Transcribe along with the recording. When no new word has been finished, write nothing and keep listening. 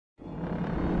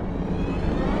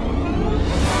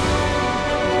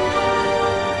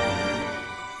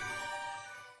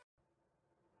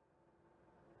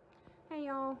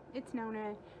y'all, it's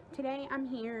Nona. Today I'm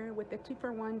here with a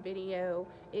 2-for-1 video.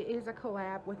 It is a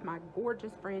collab with my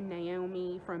gorgeous friend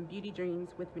Naomi from Beauty Dreams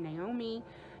with Naomi,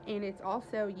 and it's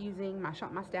also using my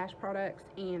Shop My Stash products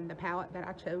and the palette that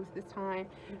I chose this time.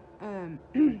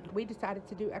 We decided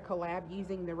to do a collab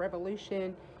using the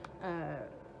Revolution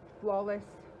Flawless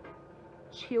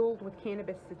Chilled with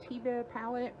Cannabis Sativa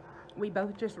palette. We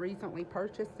both just recently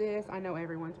purchased this. I know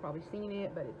everyone's probably seen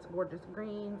it, but it's gorgeous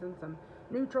greens and some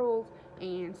neutrals,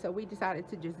 and so we decided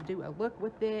to just do a look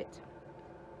with it.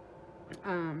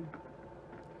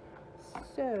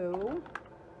 So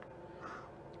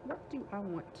what do I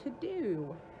want to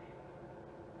do?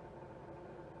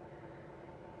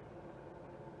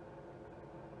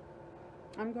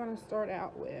 I'm going to start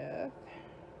out with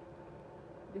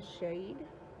the shade.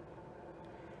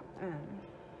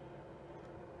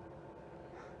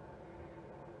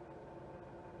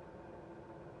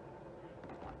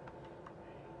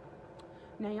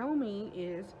 Naomi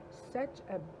is such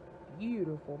a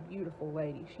beautiful, beautiful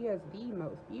lady. She has the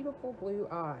most beautiful blue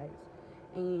eyes,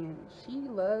 and she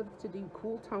loves to do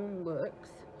cool tone looks.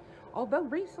 Although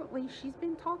recently she's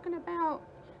been talking about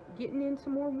getting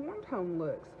into more warm tone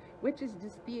looks, which is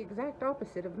just the exact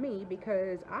opposite of me,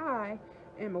 because I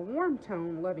am a warm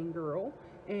tone loving girl,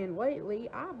 and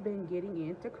lately I've been getting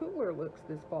into cooler looks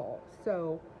this fall.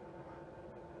 So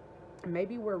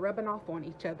maybe we're rubbing off on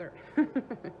each other.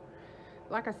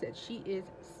 Like I said, she is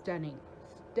stunning,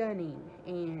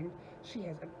 and she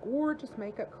has a gorgeous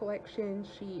makeup collection.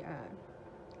 She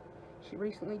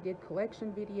recently did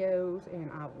collection videos,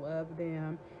 and I love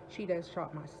them. She does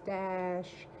Shop My Stash,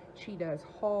 she does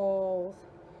hauls,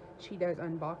 she does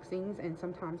unboxings, and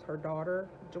sometimes her daughter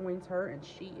joins her, and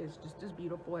she is just as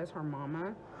beautiful as her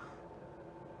mama.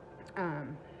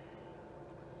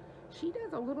 She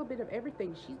does a little bit of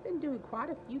everything. She's been doing quite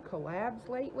a few collabs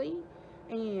lately,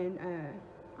 and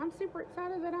I'm super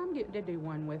excited that I'm getting to do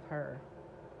one with her.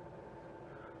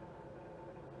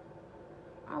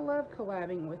 I love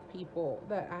collabing with people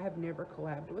that I have never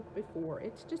collabed with before.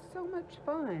 It's just so much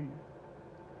fun.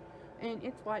 And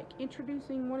it's like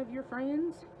introducing one of your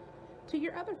friends to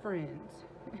your other friends.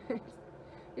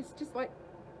 It's just like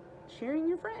sharing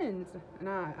your friends. And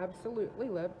I absolutely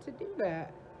love to do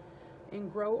that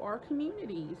and grow our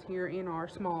communities here in our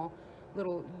small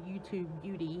little YouTube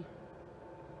beauty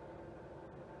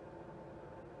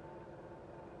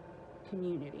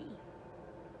community.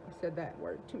 I said that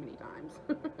word too many times.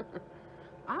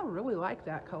 I really like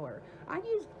that color. I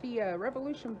used the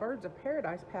Revolution Birds of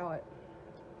Paradise palette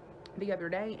the other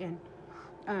day, and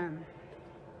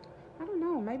I don't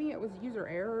know, maybe it was user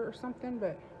error or something,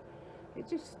 but it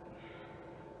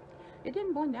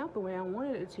didn't blend out the way I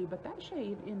wanted it to, but that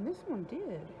shade in this one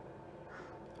did.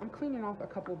 I'm cleaning off a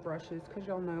couple brushes because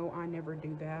y'all know I never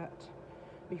do that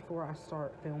before I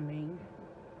start filming.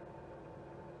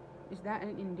 Is that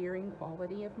an endearing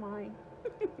quality of mine?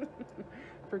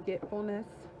 Forgetfulness.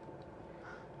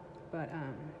 But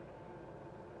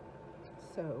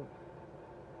so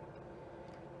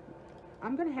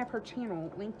I'm gonna have her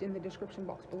channel linked in the description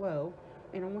box below,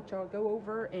 and I want y'all to go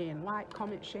over and like,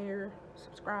 comment, share,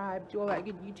 subscribe, do all that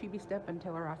good YouTubey stuff, and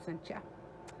tell her I sent ya.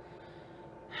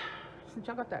 Since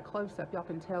y'all got that close up, y'all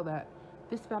can tell that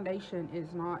this foundation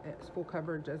is not as full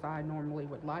coverage as I normally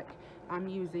would like. I'm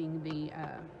using the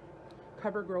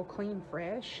CoverGirl Clean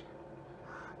Fresh.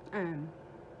 I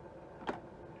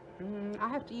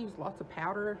have to use lots of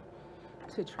powder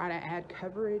to try to add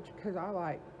coverage, because I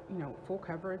like, you know, full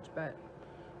coverage. But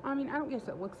I mean, I don't guess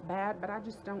it looks bad, but I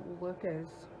just don't look as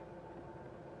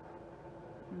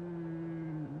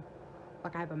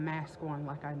like I have a mask on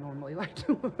like I normally like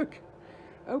to look.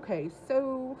 Okay,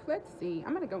 so let's see.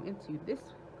 I'm gonna go into this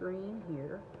green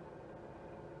here.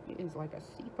 It is like a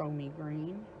seafoamy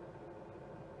green.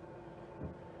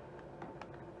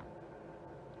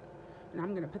 And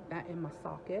I'm going to put that in my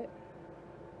socket.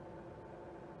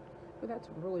 But that's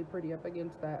really pretty up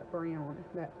against that brown,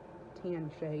 that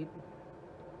tan shade.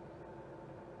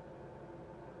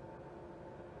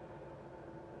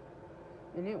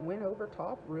 And it went over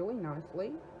top really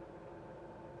nicely.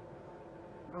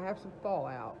 I have some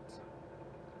fallout.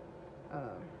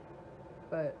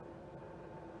 But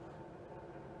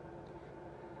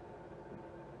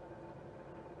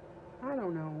I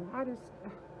don't know.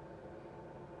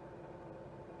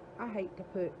 I hate to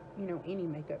put, you know, any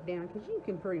makeup down, because you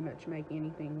can pretty much make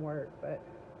anything work, but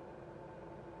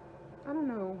I don't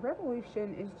know.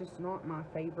 Revolution is just not my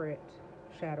favorite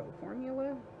shadow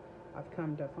formula, I've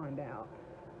come to find out.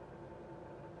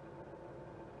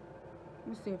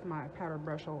 Let's see if my powder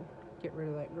brush will get rid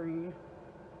of that green.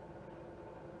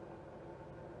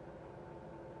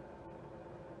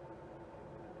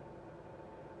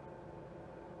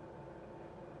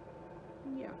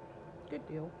 Good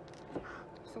deal.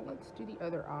 So let's do the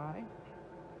other eye.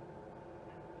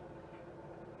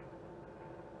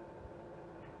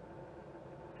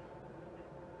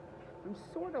 I'm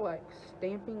sort of like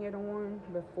stamping it on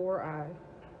before I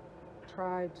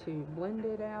try to blend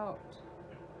it out.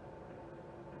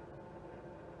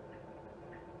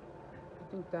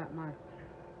 I think that might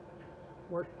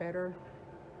work better.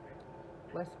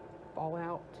 Less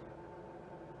fallout.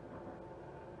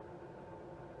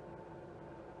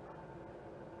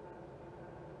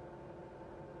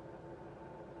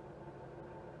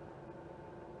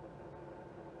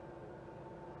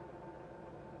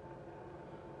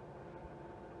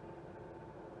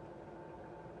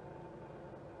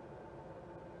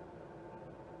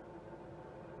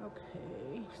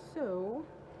 Okay, so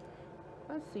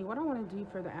let's see what I want to do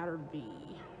for the outer V.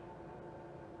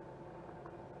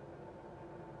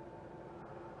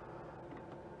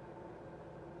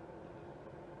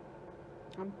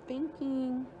 I'm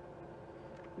thinking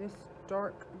this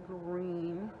dark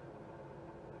green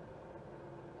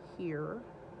here.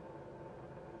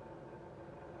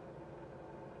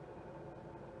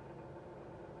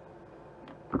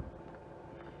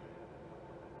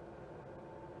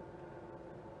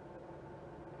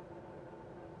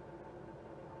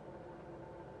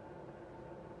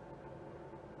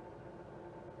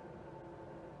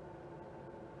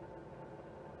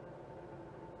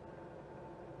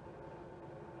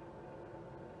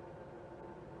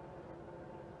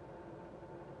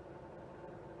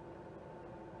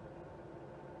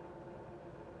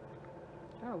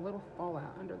 Got a little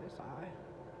fallout under this eye.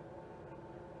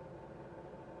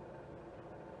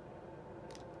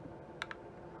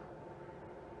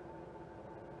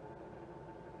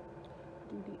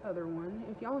 Do the other one.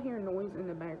 If y'all hear noise in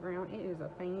the background, it is a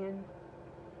fan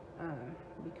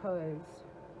because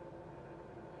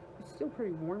it's still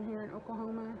pretty warm here in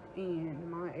Oklahoma, and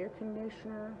my air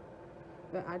conditioner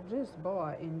that I just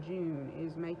bought in June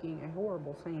is making a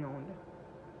horrible sound.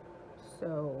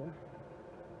 So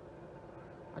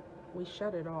we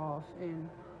shut it off, and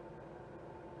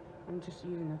I'm just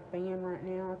using a fan right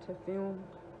now to film,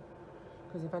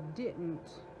 because if I didn't,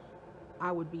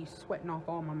 I would be sweating off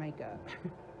all my makeup.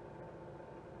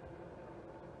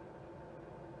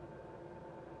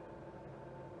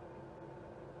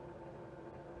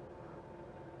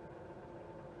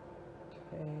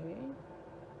 Okay.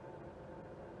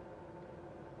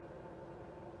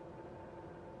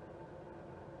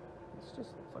 This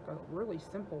just looks like a really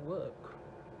simple look.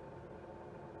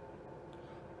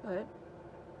 But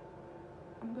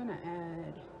I'm gonna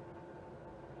add,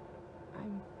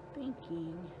 I'm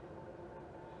thinking,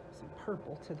 some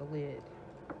purple to the lid,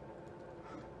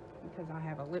 because I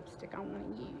have a lipstick I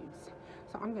want to use.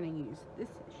 So I'm gonna use this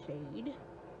shade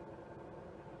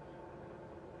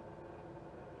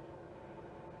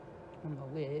on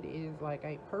the lid. It is like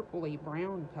a purpley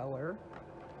brown color.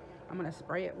 I'm gonna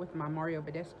spray it with my Mario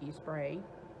Badescu spray.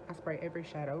 I spray every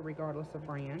shadow regardless of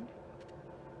brand.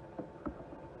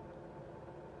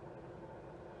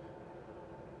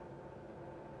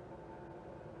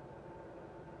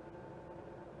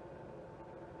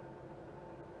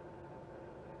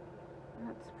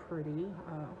 That's pretty.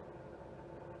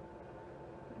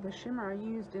 The shimmer I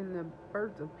used in the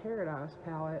Birds of Paradise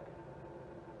palette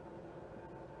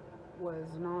was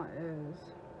not as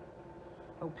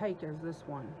opaque as this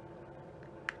one.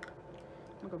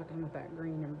 I'll go back in with that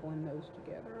green and blend those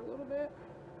together a little bit.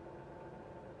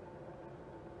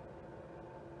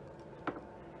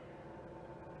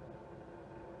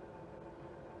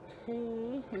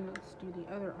 Okay, and let's do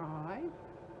the other eye.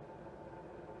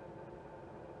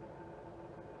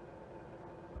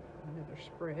 Another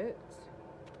spritz.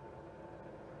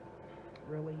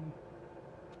 Really,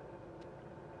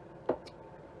 I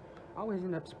always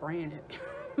end up spraying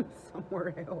it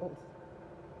somewhere else.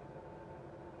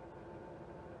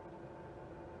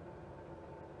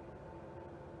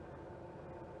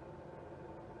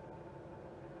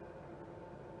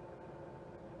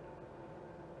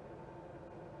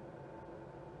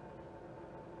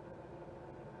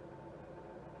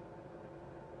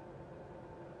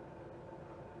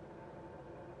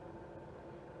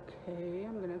 Okay,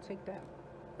 I'm gonna take that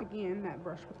again, that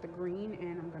brush with the green,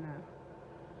 and I'm gonna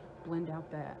blend out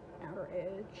that outer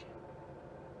edge.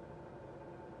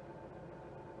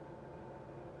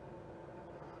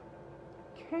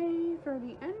 Okay, for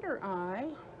the under eye,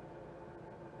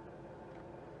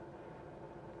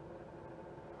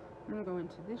 I'm gonna go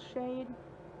into this shade.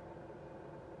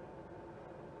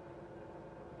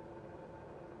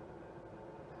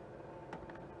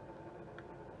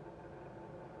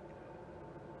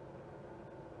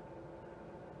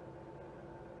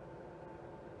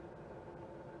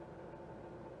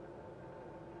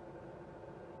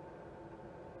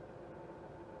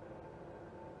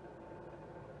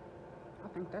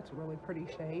 think that's a really pretty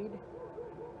shade.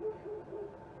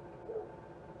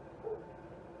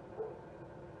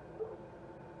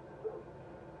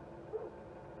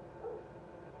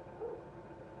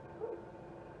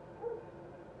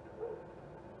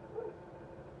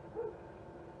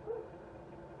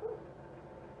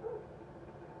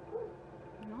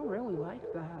 I really like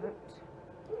that.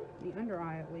 The under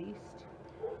eye at least.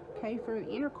 Okay, for the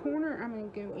inner corner, I'm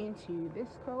going to go into this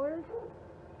color.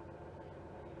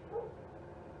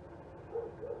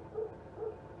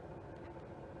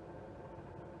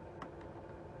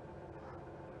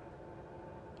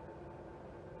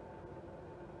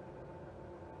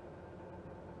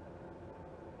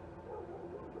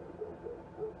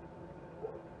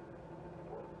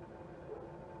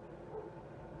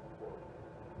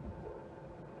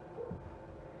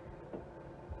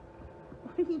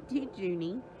 What do you do,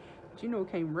 Junie? Juno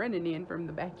came running in from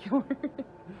the backyard.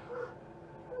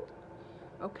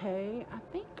 Okay, I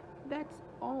think that's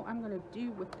all I'm going to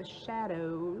do with the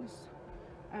shadows.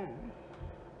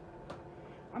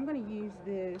 I'm going to use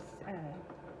this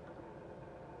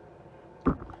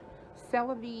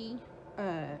Celavi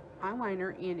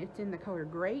eyeliner, and it's in the color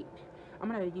Grape.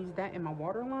 I'm going to use that in my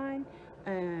waterline.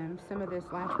 Some of this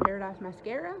Lash Paradise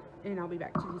mascara, and I'll be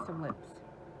back to do some lips.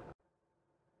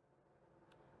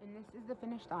 And this is the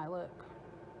finished eye look.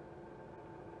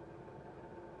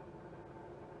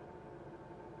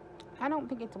 I don't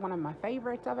think it's one of my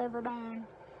favorites I've ever done,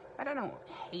 but I don't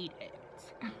hate it.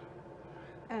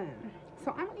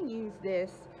 So I'm going to use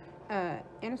this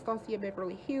Anastasia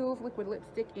Beverly Hills liquid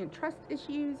lipstick in Trust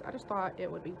Issues. I just thought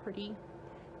it would be pretty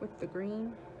with the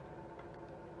green.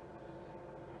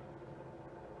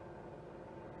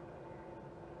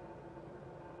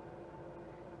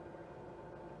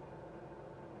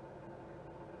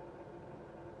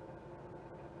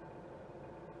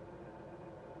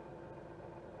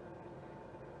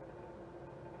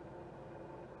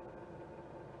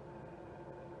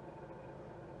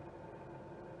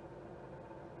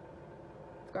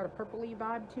 It's got a purpley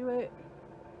vibe to it.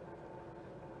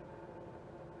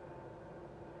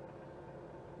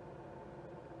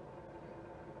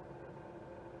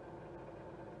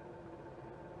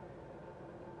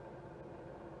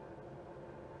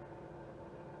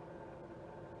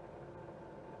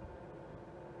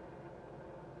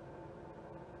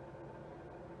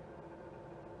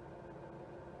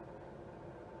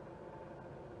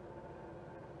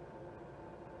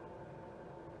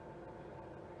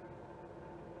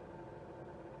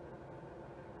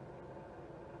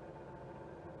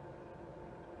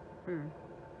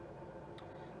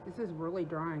 This is really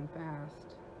drying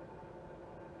fast.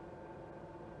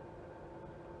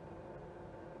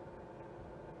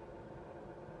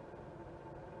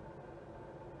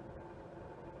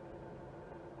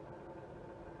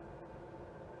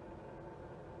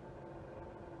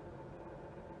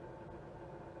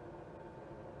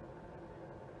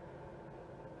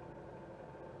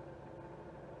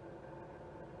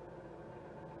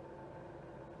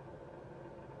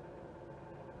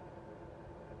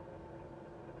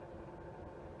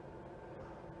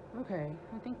 Okay,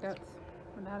 I think that's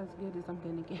about as good as I'm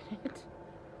gonna get it.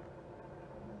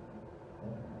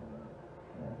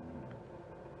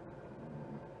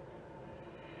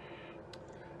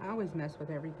 I always mess with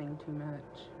everything too much.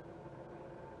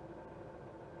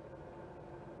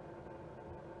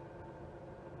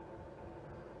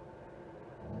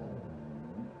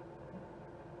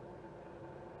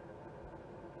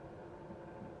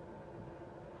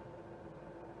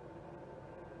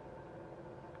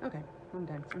 Okay, I'm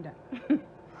done.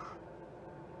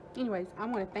 Anyways, I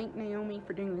want to thank Naomi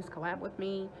for doing this collab with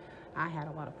me. I had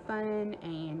a lot of fun,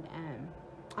 and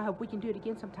I hope we can do it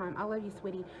again sometime. I love you,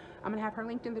 sweetie. I'm going to have her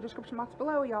linked in the description box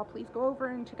below. Y'all, please go over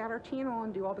and check out our channel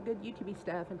and do all the good YouTube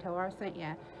stuff and tell her I sent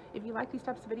ya. If you like these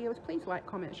types of videos, please like,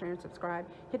 comment, share, and subscribe.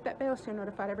 Hit that bell so you're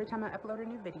notified every time I upload a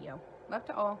new video. Love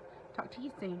to all. Talk to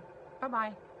you soon.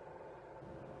 Bye-bye.